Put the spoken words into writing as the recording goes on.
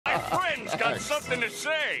friend's got something to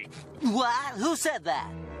say. What? Who said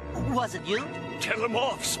that? Was it you? Tell him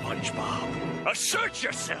off, SpongeBob. Assert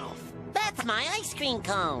yourself. That's my ice cream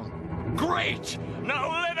cone. Great. Now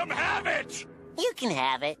let him have it. You can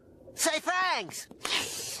have it. Say thanks.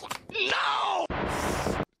 No!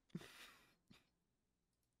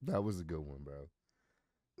 That was a good one, bro.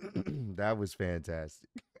 That was fantastic.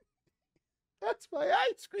 That's my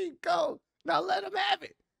ice cream cone. Now let him have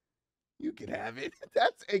it. You can have it.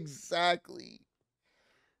 That's exactly.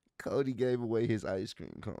 Cody gave away his ice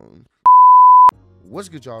cream cone. What's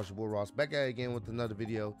good, y'all? It's your boy Ross, back at it again with another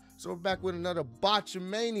video. So we're back with another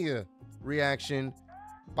Botchamania reaction.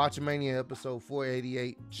 Botchamania episode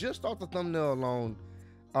 488. Just off the thumbnail alone,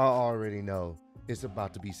 I already know it's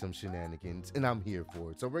about to be some shenanigans, and I'm here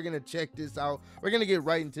for it. So we're gonna check this out. We're gonna get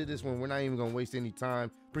right into this one. We're not even gonna waste any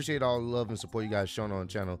time. Appreciate all the love and support you guys shown on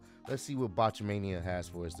the channel. Let's see what Botchamania has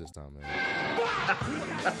for us this time, man.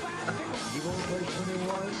 You won't play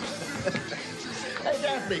 21? Hey,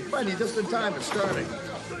 Daphne, funny, just in time, it's starting.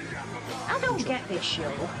 I don't get this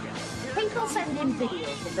show. People send in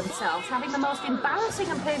videos of themselves having the most embarrassing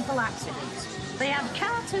and painful accidents. They have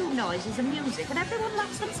cartoon noises and music, and everyone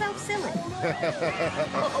laughs themselves silly.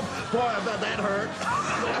 Oh, boy, I bet that hurt.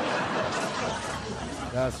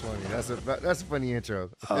 That's funny. That's a funny intro.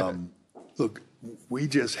 Look, we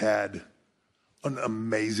just had an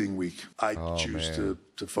amazing week. I choose to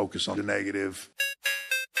focus on the negative.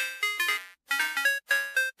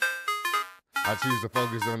 I choose to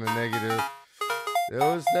focus on the negative. There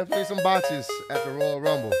was definitely some botches at the Royal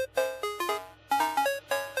Rumble.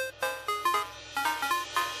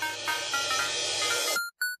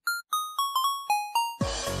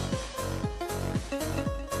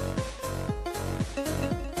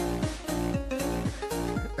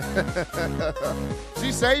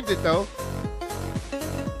 She saved it though.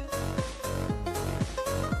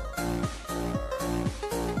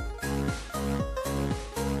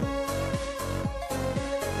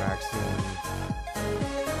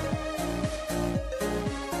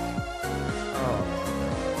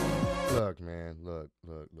 Look, man, look.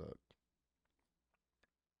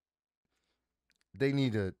 They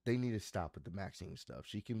need to stop with the Maxine stuff.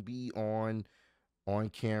 She can be on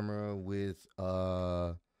camera with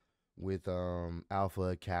Alpha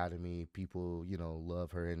Academy. People, you know,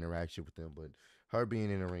 love her interaction with them, but her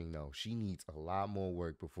being in the ring, no, she needs a lot more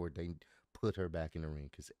work before they put her back in the ring.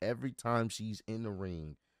 Because every time she's in the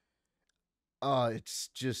ring, it's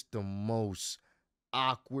just the most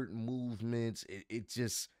awkward movements.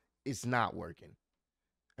 It's not working.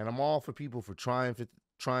 And I'm all for people for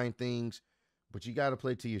trying things, but you got to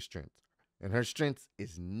play to your strength. And her strength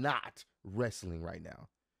is not wrestling right now.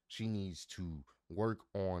 She needs to work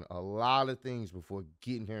on a lot of things before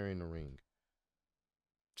getting her in the ring.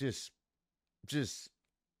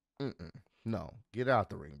 No, get out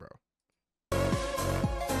the ring, bro.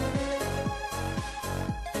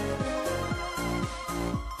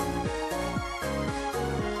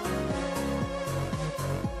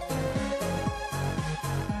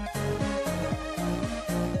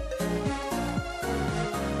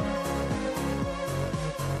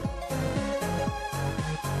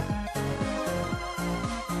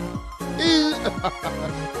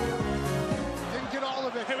 Didn't get all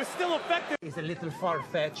of it. It was still effective. It's a little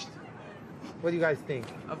far-fetched. What do you guys think?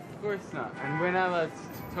 Of course not. And we're not allowed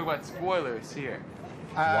to talk about spoilers here.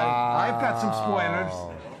 Wow. I've got some spoilers.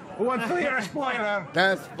 Who wants to hear a spoiler?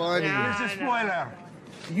 That's funny. Here's a spoiler.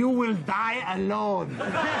 You will die alone.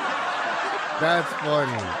 That's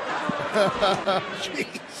funny.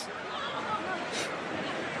 Jeez.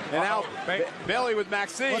 And now Bailey with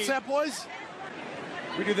Maxine. What's that, boys?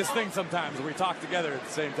 We do this thing sometimes where we talk together at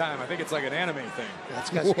the same time. I think it's like an anime thing. That's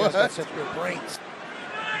because you guys got such good brains.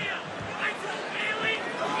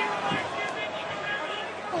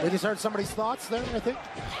 We just heard somebody's thoughts there, I think.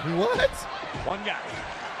 What? One guy.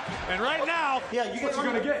 And right now, yeah, you guys are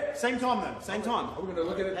gonna get same time then. Same time. We're gonna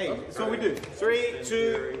look at it. Hey, that's what we do. 3,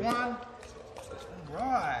 2, 1.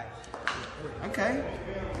 Right. Okay.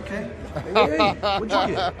 Okay. Hey, what'd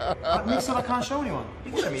you get? Me said I can't show anyone.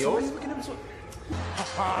 You can show me yours.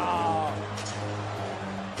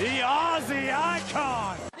 the Aussie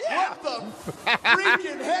icon. Yeah. What the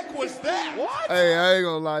freaking heck was that? What? Hey, I ain't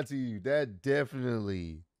gonna lie to you. That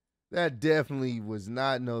definitely was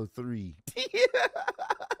not no 3.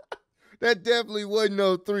 That definitely wasn't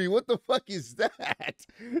no 3. What the fuck is that?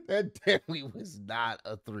 That definitely was not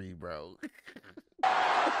a 3, bro.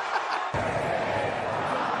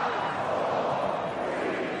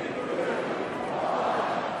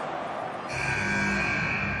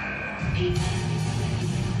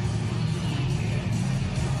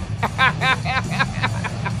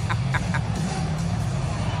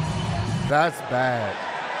 That's bad.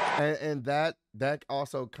 And that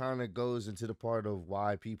also kind of goes into the part of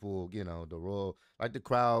why people, you know, the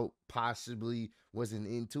crowd possibly wasn't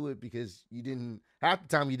into it, because half the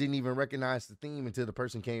time you didn't even recognize the theme until the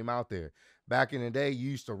person came out there. Back in the day,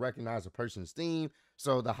 you used to recognize a person's theme,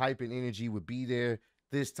 so the hype and energy would be there.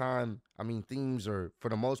 This time, I mean, themes are, for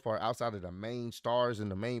the most part, outside of the main stars and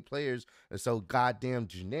the main players, are so goddamn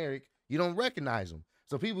generic, you don't recognize them.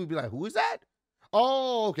 So people would be like, who is that?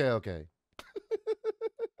 Oh, okay.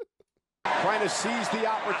 Trying to seize the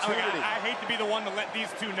opportunity. I hate to be the one to let these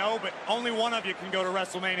two know, but only one of you can go to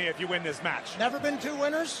WrestleMania if you win this match. Never been 2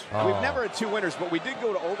 winners? Oh. We've never had 2 winners, but we did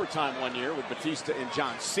go to overtime one year with Batista and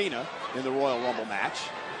John Cena in the Royal Rumble match.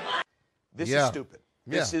 This is stupid.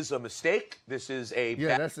 This Yeah. is a mistake. This is a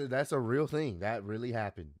that's a real thing. That really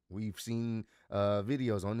happened. We've seen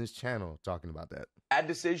videos on this channel talking about that. bad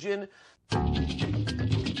decision.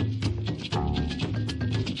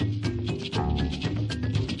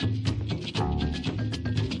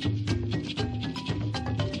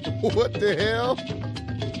 What the hell?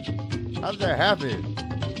 How did that happen?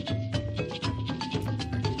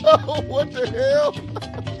 Oh, what the hell?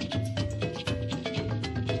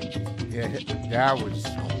 Yeah, that was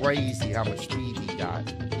crazy how much speed he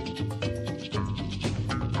got.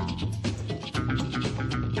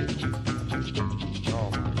 Oh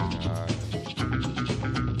my God.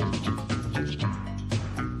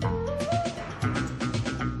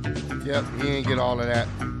 Yep, he didn't get all of that.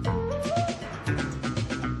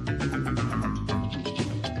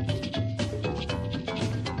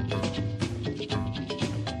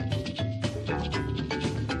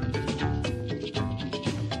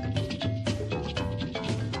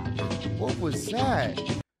 What was that?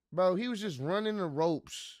 Bro, he was just running the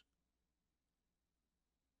ropes.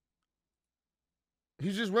 He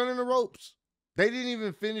was just running the ropes. They didn't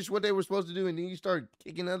even finish what they were supposed to do, and then you start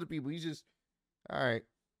kicking other people. He's just, all right.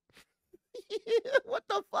 What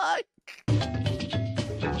the fuck?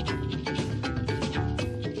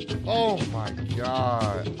 Oh my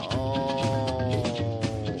God.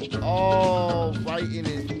 Oh, right in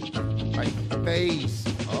his face.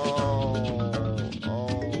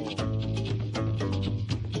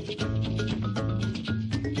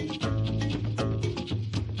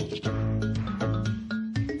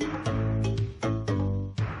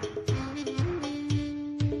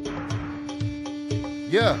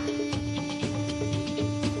 Yeah.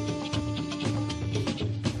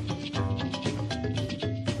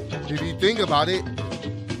 If you think about it,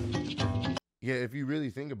 if you really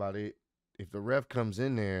think about it, if the ref comes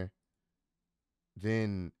in there,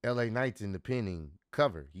 then LA Knight's in the pinning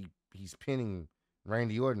cover. He's pinning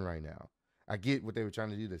Randy Orton right now. I get what they were trying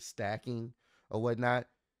to do, the stacking or whatnot,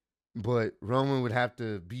 but Roman would have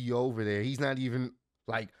to be over there. He's not even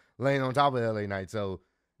like laying on top of LA Knight. So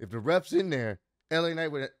if the ref's in there, LA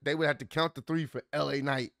Knight would have to count the 3 for LA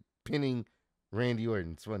Knight pinning Randy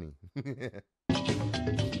Orton. It's funny.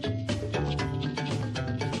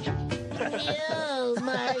 Oh,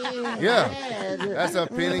 my Yeah, head. that's a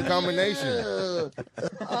pinning combination.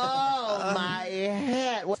 Oh, my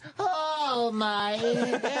head. Oh, my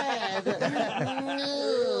head.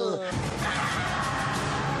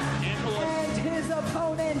 And his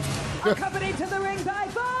opponent, accompanied to the ring by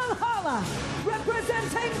Valhalla,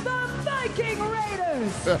 representing the Viking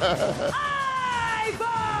Raiders,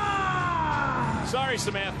 Ivar! Sorry,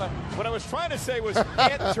 Samantha. What I was trying to say was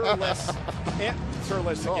antlerless.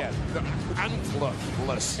 Antlerless again.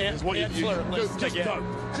 Antlerless is what you Antlerless just again. go.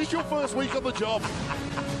 Is this your first week on the job?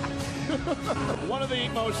 One of the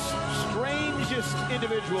most strangest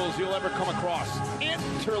individuals you'll ever come across.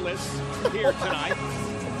 Antlerless here tonight.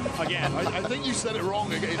 Again. I think you said it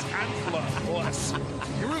wrong again. It's antlerless.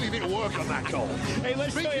 You really need to work on that, Cole. Hey,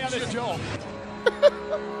 let's show you how this job.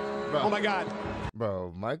 Oh my God.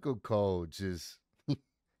 Bro, Michael Cole just,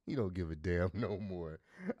 he don't give a damn no more.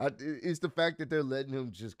 It's the fact that they're letting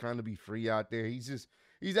him just kind of be free out there. He's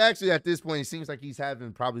actually, at this point, it seems like he's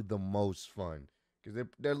having probably the most fun, because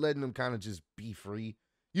they're letting him kind of just be free.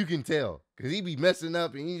 You can tell, because he be messing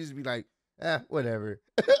up and he just be like, whatever.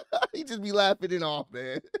 He just be laughing it off,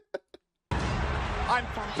 man. I'm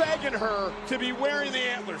begging her to be wearing the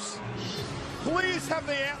antlers. Please have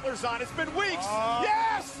the antlers on. It's been weeks.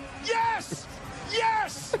 Yes! Yes!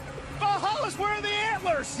 Yes! Valhalla's wearing the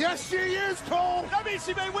antlers. Yes, she is, Cole. That means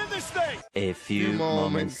she may win this thing. A few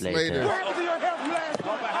moments later.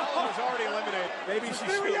 Valhalla's already eliminated. Maybe she should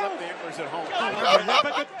have left the antlers at home.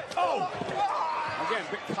 Again,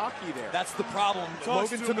 a bit cocky there. That's the problem.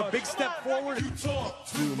 Logan took a big step forward.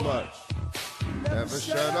 Too much. Never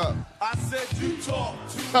shut up. I said you talk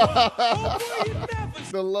too much. Oh, boy, you never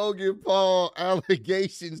The Logan Paul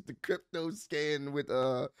allegations, the crypto scan with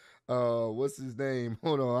what's his name?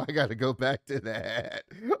 Hold on, I gotta go back to that.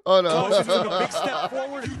 Hold on. A big step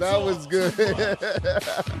forward. That was good.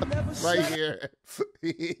 Right here.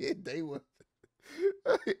 They were.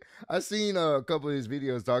 I seen a couple of his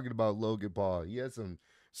videos talking about Logan Paul. He had some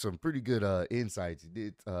pretty good insights. He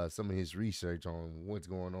did some of his research on what's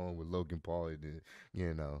going on with Logan Paul and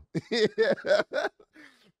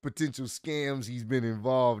potential scams he's been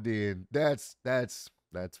involved in. That's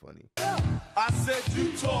funny. I said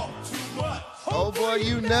you talk too much. Oh boy,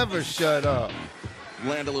 you never shut up.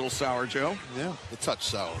 Land a little sour, Joe. Yeah, a touch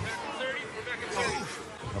sour.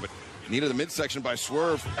 Needed the midsection by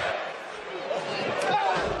Swerve.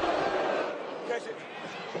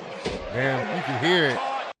 Damn, you can hear it.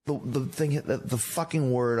 The thing, the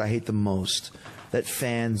fucking word I hate the most that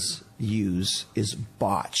fans use is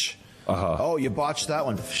botch. Oh, you botched that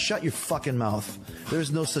one. Shut your fucking mouth.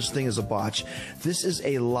 There's no such thing as a botch. This is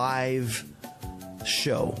a live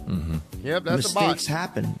show. Yep, that's Mistakes a botch.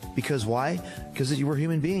 happen. Because why? Because we're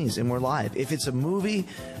human beings and we're live. If it's a movie,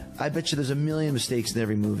 I bet you there's a million mistakes in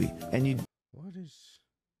every movie. And you...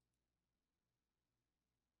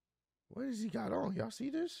 What has he got on? Y'all see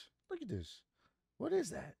this? Look at this. What is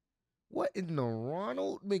that? What in the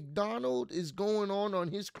Ronald McDonald is going on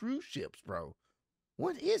his cruise ships, bro?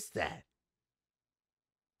 What is that?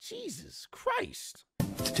 Jesus Christ.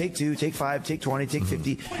 Take 2, take 5, take 20, take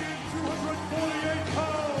 50.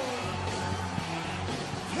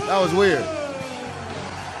 That was weird.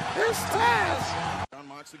 It's Taz. John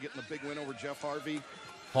Moxley getting a big win over Jeff Harvey.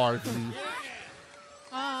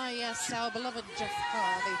 Ah, yes, our beloved Jeff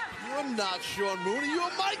Hardy. You're not Sean Mooney.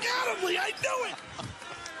 You're Mike Adamle. I knew it.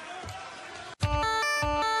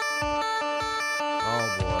 Oh,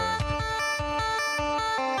 boy.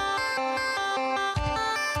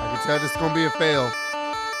 I can tell this is going to be a fail.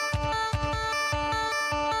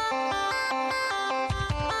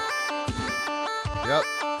 Yep.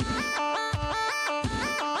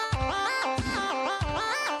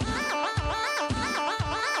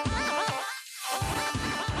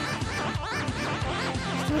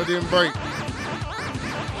 Still didn't break.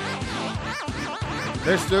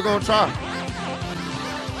 They're still going to try.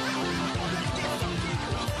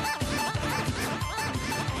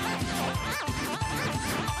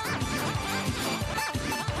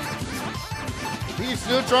 He's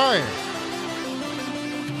still trying.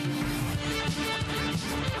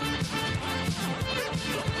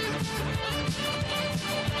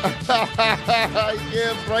 He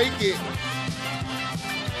can't break it.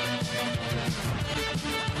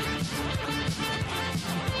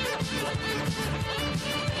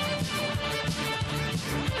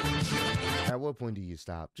 At what point do you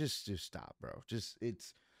stop? Just stop, bro.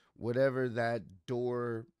 It's whatever that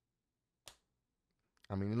door.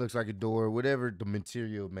 I mean, it looks like a door, whatever the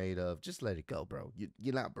material made of, just let it go, bro.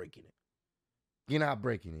 You're not breaking it. You're not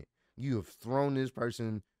breaking it. You have thrown this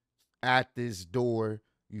person at this door.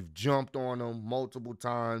 You've jumped on them multiple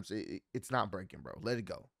times. It's not breaking, bro. Let it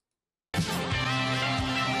go.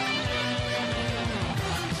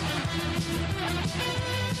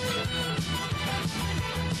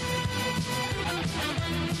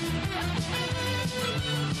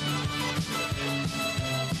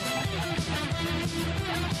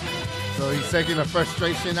 So he's taking the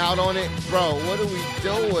frustration out on it. Bro, what are we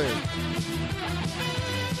doing?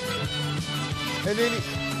 And then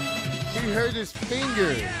he hurt his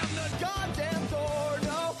finger.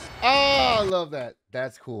 Oh, I love that.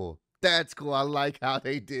 That's cool. That's cool. I like how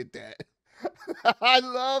they did that. I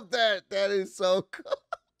love that. That is so cool.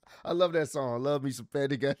 I love that song. I love me some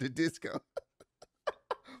Panic at the Disco.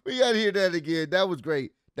 We got to hear that again. That was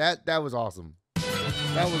great. That was awesome.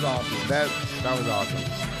 That was awesome. That was awesome.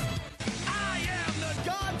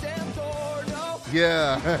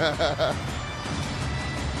 Yeah.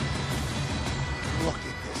 Look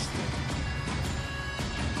at this thing.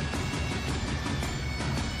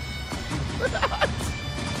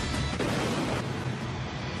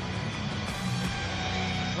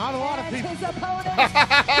 Not a lot of people. His opponent from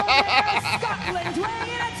Scotland, weighing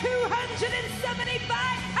in at 275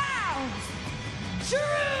 pounds, Drew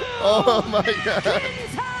Oh my God.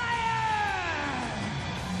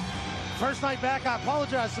 First night back, I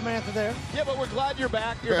apologize, Samantha, there. Yeah, but we're glad you're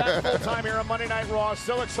back. You're back full time here on Monday Night Raw.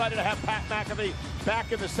 So excited to have Pat McAfee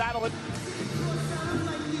back in the saddle.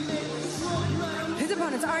 His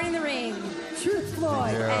opponents are in the ring. Truth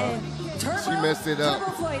Floyd and Turbo. She messed it up.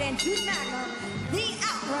 Turbo Floyd and Truth Magnum, the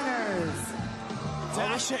Outrunners.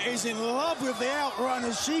 Tasha is in love with the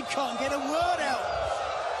Outrunners. She can't get a word out.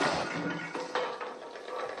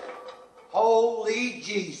 Holy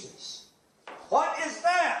Jesus. What is that?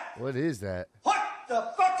 What is that? What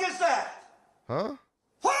the fuck is that? Huh?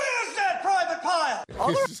 What is that, Private Pile?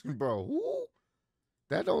 Bro, who?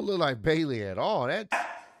 That don't look like Bailey at all. That.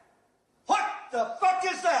 What the fuck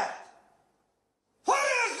is that? What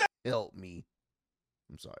is that? Help me.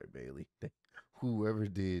 I'm sorry, Bailey. Whoever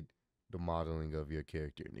did the modeling of your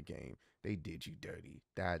character in the game, they did you dirty.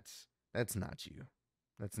 That's not you.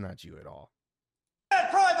 That's not you at all.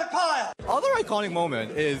 Private Pile. Other iconic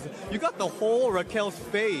moment is you got the whole Raquel's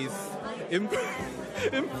face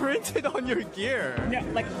imprinted on your gear. No,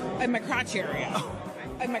 like in my crotch area.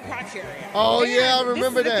 In my crotch area. Oh, And yeah, I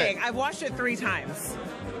remember this is the that. thing. I've watched it 3 times.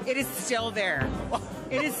 It is still there.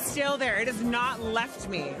 It is still there. It has not left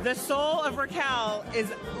me. The soul of Raquel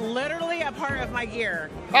is literally a part of my gear.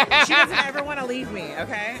 She doesn't ever want to leave me,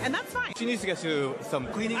 okay? And that's fine. She needs to get to some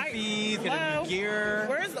cleaning fees, get a new gear.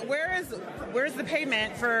 Where's the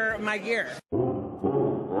payment for my gear?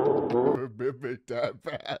 Remember that.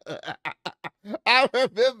 I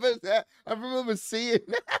remember that. I remember seeing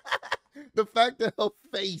the fact that her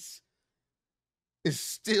face is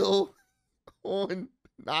still on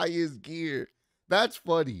Naya's gear. That's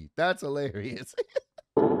funny. That's hilarious.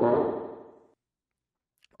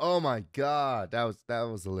 Oh my God. That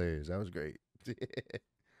was hilarious. That was great.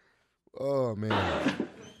 Oh man.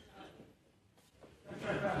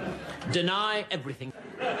 Deny everything.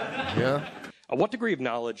 Yeah. What degree of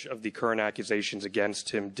knowledge of the current accusations against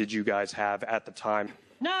him did you guys have at the time?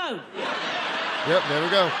 No. Yep, there we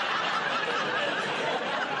go.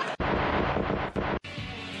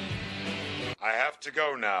 I have to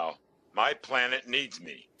go now. My planet needs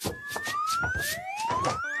me.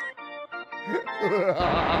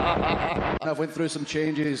 I've went through some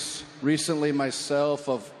changes recently myself.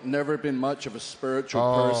 I've never been much of a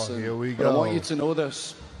spiritual person. Here we But I go. want you to know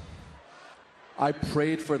this. I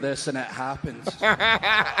prayed for this and it happened.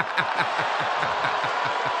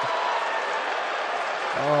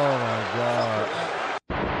 Oh my God.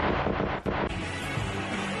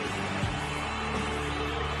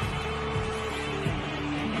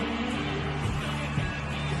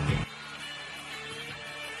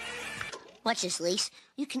 Watch this, Lise.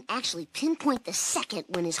 You can actually pinpoint the second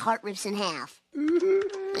when his heart rips in half. And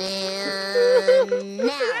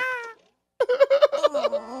now.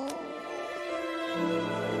 Oh.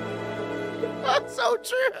 That's so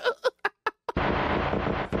true.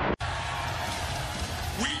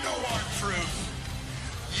 We know our truth.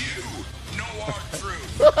 You know our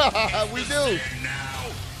truth. We do. It's there now,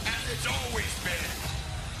 as it's always been.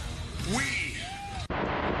 We.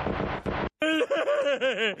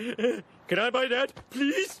 Can I buy that,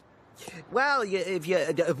 please? Well, if you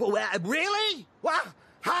really? What?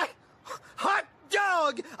 Hot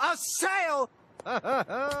dog, a sale.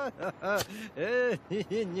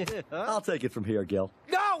 I'll take it from here, Gil.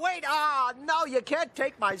 No, wait! No, you can't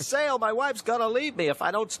take my sale. My wife's gonna leave me if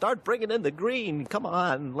I don't start bringing in the green. Come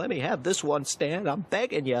on, let me have this one, Stan. I'm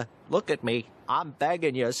begging you. Look at me. I'm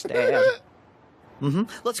begging you, Stan.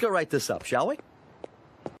 Let's go write this up, shall we?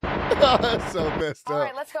 That's so messed up. All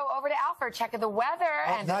right, let's go over to Alfred, check the weather.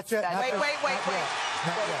 And not yet. Wait.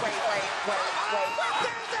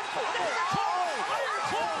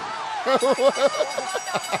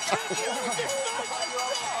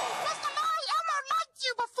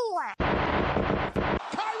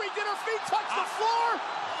 Kyrie, did her feet touch the floor?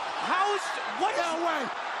 How is... What is... No way.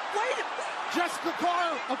 Wait a... Jessica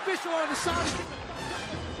Carr, official on the side.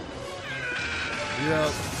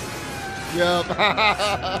 Yep.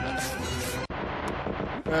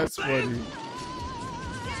 That's funny.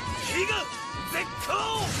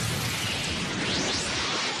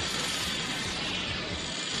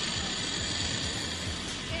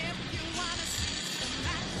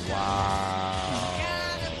 Wow.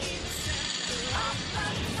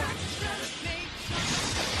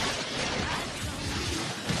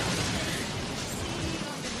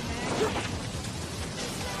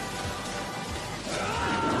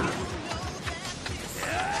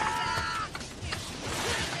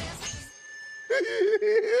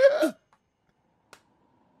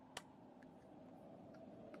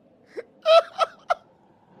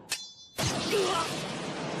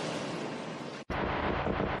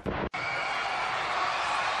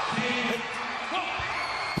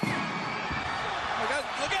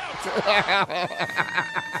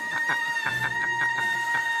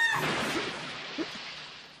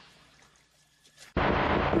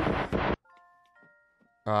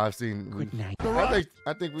 I've seen. Good night.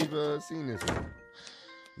 I think we've seen this one.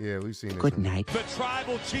 Yeah, we've seen this. Good one. night. The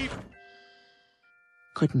tribal chief.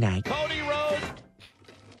 Good night. Cody Rhodes.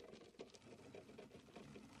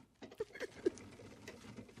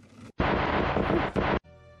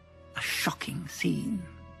 A shocking scene.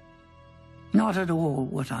 Not at all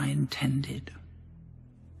what I intended.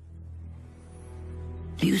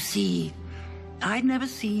 You see, I'd never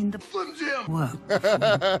seen the work before.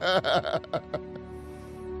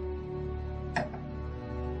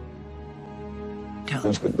 Tell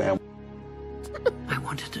him. I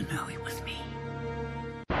wanted to know it was me.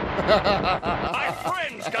 My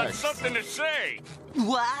friend's got something to say.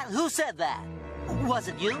 What? Who said that? Was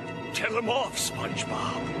it you? Tell him off,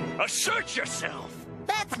 SpongeBob. Assert yourself.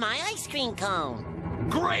 That's my ice cream cone.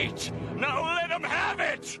 Great. Now let him have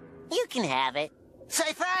it. You can have it.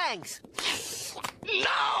 Say thanks.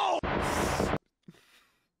 No!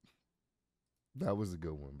 That was a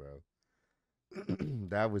good one, bro.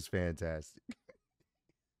 That was fantastic.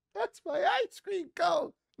 That's my ice cream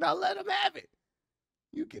cone. Now let him have it.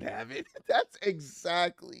 You can have it. That's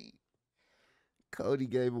exactly. Cody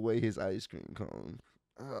gave away his ice cream cone.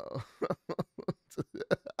 Oh.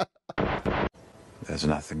 There's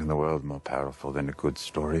nothing in the world more powerful than a good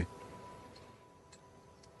story.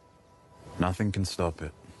 Nothing can stop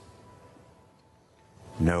it.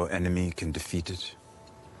 No enemy can defeat it.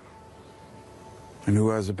 And who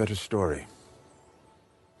has a better story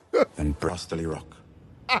than Brostly Rock?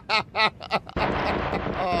 Oh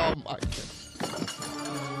my God.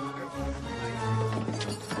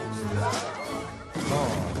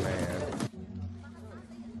 Oh man.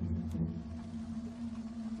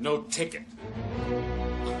 No ticket.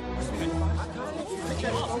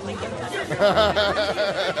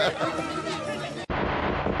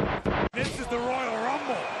 This is the Royal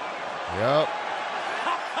Rumble. Yep.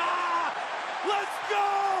 Let's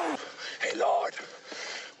go! Hey, Lord,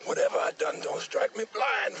 whatever I done, don't strike me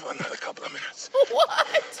blind for another couple of minutes.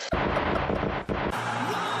 What?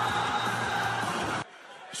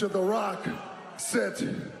 Should The Rock sit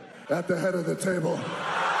at the head of the table?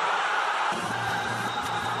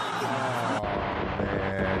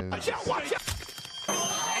 Man. Watch out, watch out!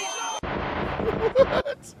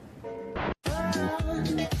 What?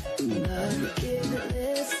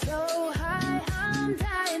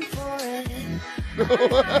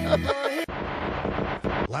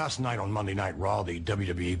 Last night on Monday Night Raw, the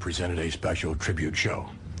WWE presented a special tribute show,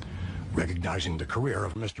 recognizing the career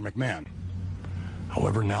of Mr. McMahon.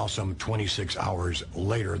 However, now some 26 hours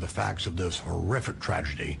later, the facts of this horrific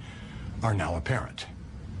tragedy are now apparent.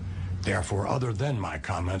 Therefore, other than my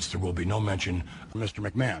comments, there will be no mention of Mr.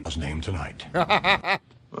 McMahon's name tonight.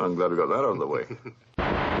 I'm glad we got that out of the way.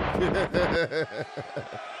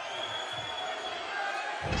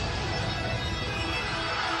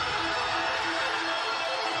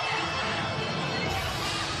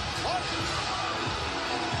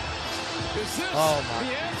 Oh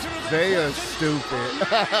my. They are stupid.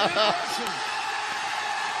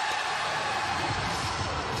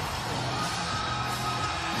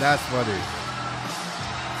 That's funny.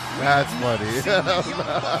 That's funny.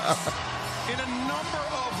 In a number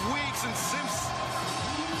of weeks, and since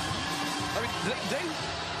they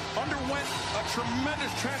underwent a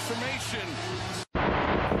tremendous transformation.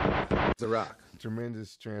 The Rock.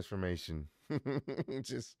 Tremendous transformation.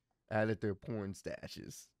 Just added their porn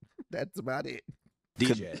stashes. That's about it.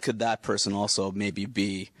 Could that person also maybe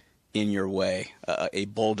be in your way, a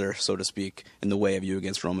boulder, so to speak, in the way of you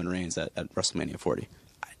against Roman Reigns at WrestleMania 40?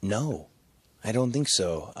 No, I don't think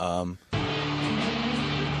so.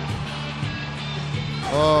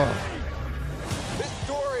 Oh. This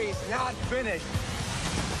story's not finished.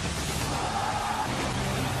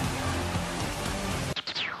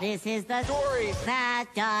 This is the story that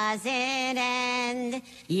doesn't end.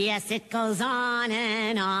 Yes, it goes on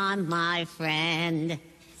and on, my friend.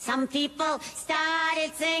 Some people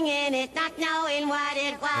started singing it, not knowing what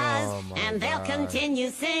it was. And they'll continue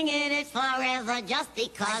singing it forever just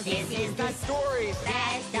because this is the story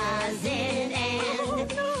that doesn't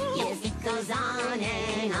end. Yes, it goes on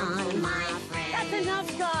and on, my friend. That's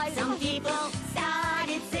enough, guys. Some people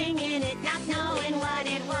started singing it, not knowing what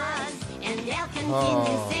it was. And they'll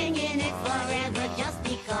continue singing it forever just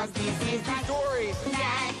because this is the story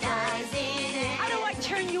that doesn't end. How do I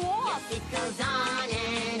turn you off? It goes on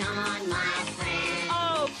and on, my friend.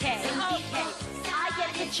 Okay, okay. I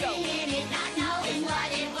get the joke. Singing it, not knowing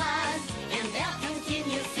what it was. And they'll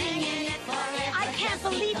continue singing it forever. I can't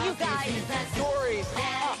believe you guys. This is the story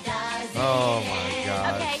that doesn't Oh my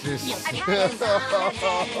God. Okay, This- I've had it.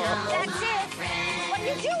 That's it. What are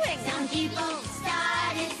you doing? Some people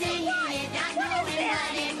started singing it, not knowing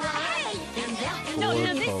what it was. And they'll No,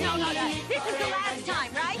 continue this is singing it this is the last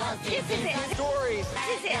time, right? This is it. Story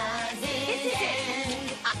This is it. This is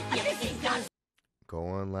it. This is done. Go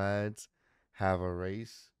on, lads. Have a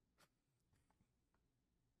race.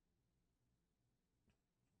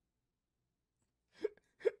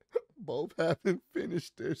 both haven't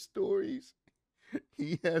finished their stories.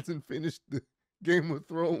 He hasn't finished the Game of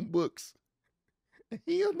Thrones books.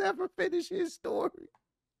 He'll never finish his story.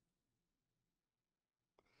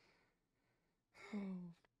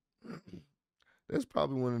 That's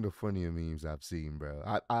probably one of the funnier memes I've seen, bro.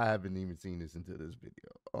 I haven't even seen this until this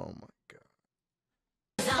video. Oh my god.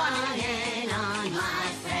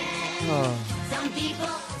 Some people.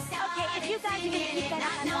 Okay, if you guys are gonna keep that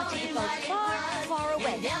up, I want you to go far, far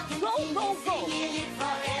away. Go. No.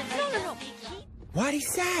 What'd he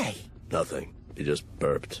say? Nothing. He just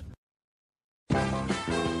burped.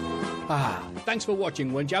 Thanks for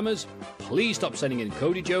watching, Windjammers. Please stop sending in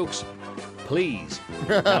Cody jokes. Please.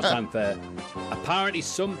 Now it's time for apparently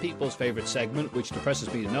some people's favourite segment, which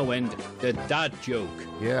depresses me to no end, the dad joke.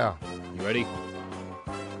 Yeah. You ready?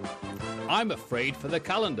 I'm afraid for the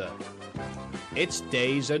calendar. Its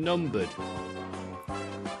days are numbered.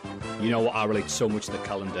 You know what? I relate so much to the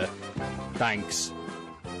calendar. Thanks.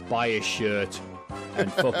 Buy a shirt and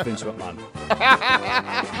fuck Vince McMahon.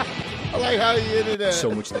 I like how you ended that.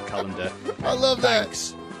 So much to the calendar. I love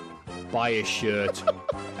Thanks. Buy a shirt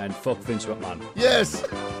and fuck Vince McMahon. Yes.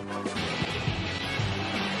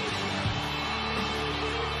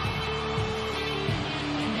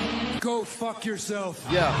 Go fuck yourself.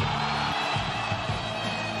 Yeah.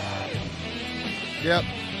 Yep.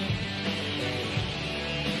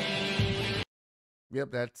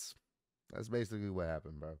 Yep, that's basically what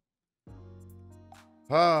happened, bro.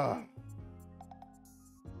 A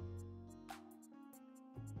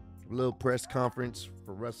little press conference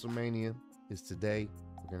for WrestleMania is today.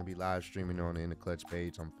 We're going to be live streaming on the In the Clutch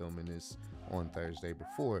page. I'm filming this on Thursday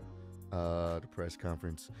before the press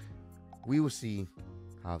conference. We will see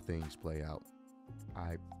how things play out.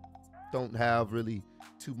 I don't have really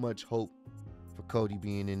too much hope for Cody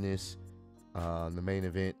being in this, the main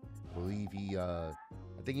event. I believe I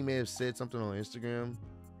think he may have said something on Instagram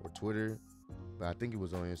or Twitter, but I think it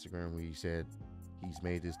was on Instagram where he said he's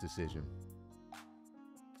made this decision.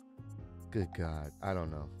 Good God, I don't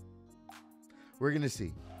know. We're going to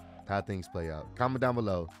see how things play out. Comment down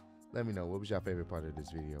below. Let me know what was your favorite part of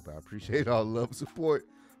this video, but I appreciate all the love and support.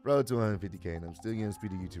 Road to 150K, and I'm still getting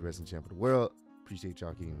Speedy YouTube Wrestling Champ of the World. Appreciate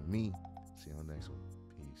y'all keeping with me. See you on the next one.